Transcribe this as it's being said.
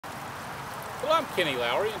Well, I'm Kenny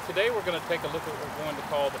Lowry, and today we're going to take a look at what we're going to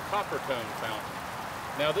call the copper tone fountain.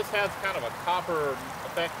 Now, this has kind of a copper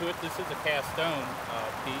effect to it. This is a cast stone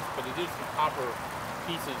piece, but it is some copper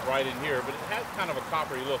pieces right in here, but it has kind of a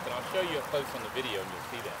coppery look, and I'll show you up close on the video and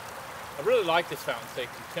you'll see that. I really like this fountain. It's a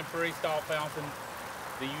contemporary style fountain.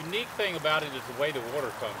 The unique thing about it is the way the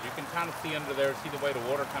water comes. You can kind of see under there, see the way the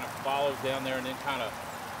water kind of follows down there and then kind of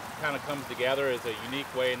comes together as a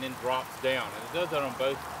unique way and then drops down. And it does that on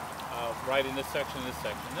both right in this section and this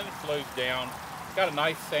section. And then it flows down. It's got a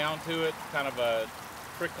nice sound to it, kind of a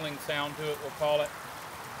trickling sound to it, we'll call it.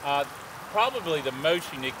 Probably the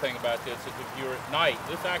most unique thing about this is if you're at night,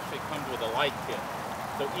 this actually comes with a light kit.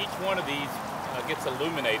 So each one of these gets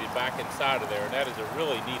illuminated back inside of there, and that is a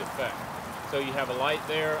really neat effect. So you have a light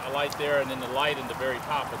there, and then the light in the very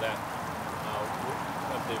top of that,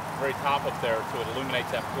 at the very top up there, so it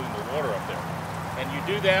illuminates that plume of water up there. And you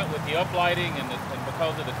do that with the uplighting, and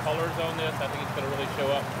because of the colors on this, I think it's going to really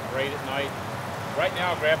show up great at night. Right now,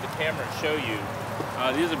 I'll grab the camera and show you.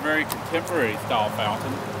 It is a very contemporary style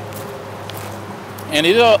fountain. And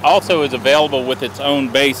it also is available with its own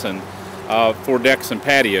basin for decks and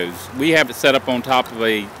patios. We have it set up on top of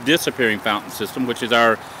a disappearing fountain system, which is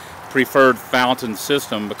our preferred fountain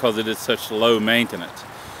system because it is such low maintenance.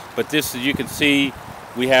 But this, as you can see,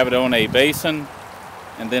 we have it on a basin,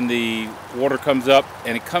 and then the water comes up,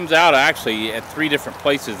 and it comes out actually at 3 different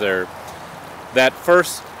places there. That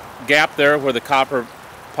first gap there where the copper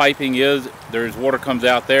piping is, there's water comes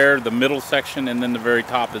out there, the middle section, and then the very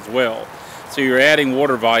top as well. So you're adding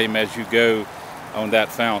water volume as you go on that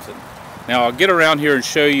fountain. Now I'll get around here and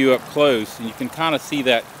show you up close, and you can kind of see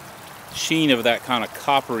that sheen of that kind of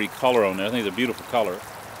coppery color on there. I think it's a beautiful color.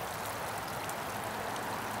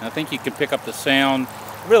 And I think you can pick up the sound.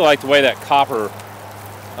 I really like the way that copper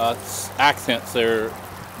accents there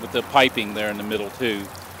with the piping there in the middle too,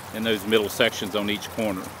 in those middle sections on each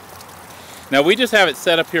corner. Now we just have it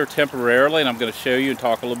set up here temporarily, and I'm going to show you and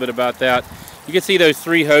talk a little bit about that. You can see those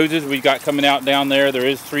 3 hoses we've got coming out down there. There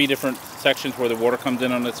is 3 different sections where the water comes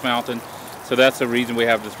in on this fountain, so that's the reason we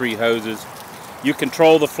have the 3 hoses. You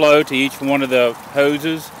control the flow to each one of the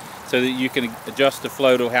hoses so that you can adjust the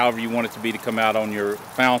flow to however you want it to be to come out on your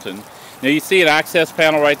fountain. Now you see an access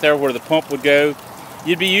panel right there where the pump would go.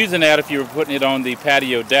 You'd be using that if you were putting it on the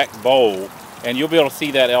patio deck bowl, and you'll be able to see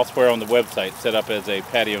that elsewhere on the website, set up as a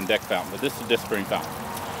patio and deck fountain. But this is a disappearing fountain.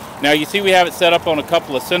 Now you see we have it set up on a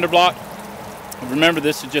couple of cinder blocks. Remember,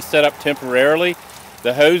 this is just set up temporarily.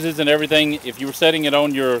 The hoses and everything, if you were setting it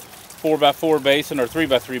on your 4x4 basin, or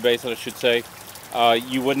 3x3 basin I should say,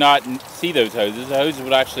 you would not see those hoses. The hoses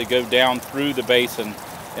would actually go down through the basin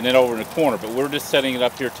and then over in the corner, but we're just setting it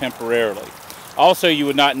up here temporarily. Also, you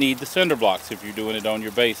would not need the cinder blocks if you're doing it on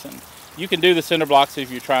your basin. You can do the cinder blocks if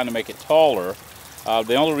you're trying to make it taller.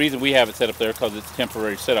 The only reason we have it set up there is because it's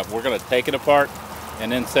temporary setup. We're going to take it apart and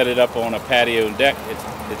then set it up on a patio and deck,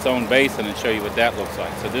 its own basin, and show you what that looks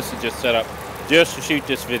like. So this is just set up just to shoot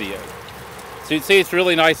this video. So you can see it's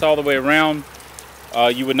really nice all the way around.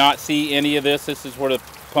 You would not see any of this. This is where the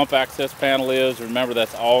pump access panel is. Remember,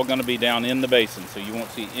 that's all going to be down in the basin, so you won't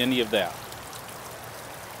see any of that.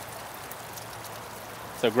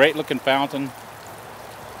 So great looking fountain.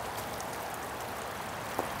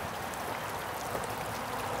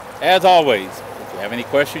 As always, if you have any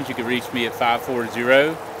questions, you can reach me at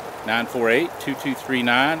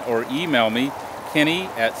 540-948-2239 or email me,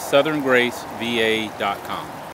 Kenny@southerngraceva.com.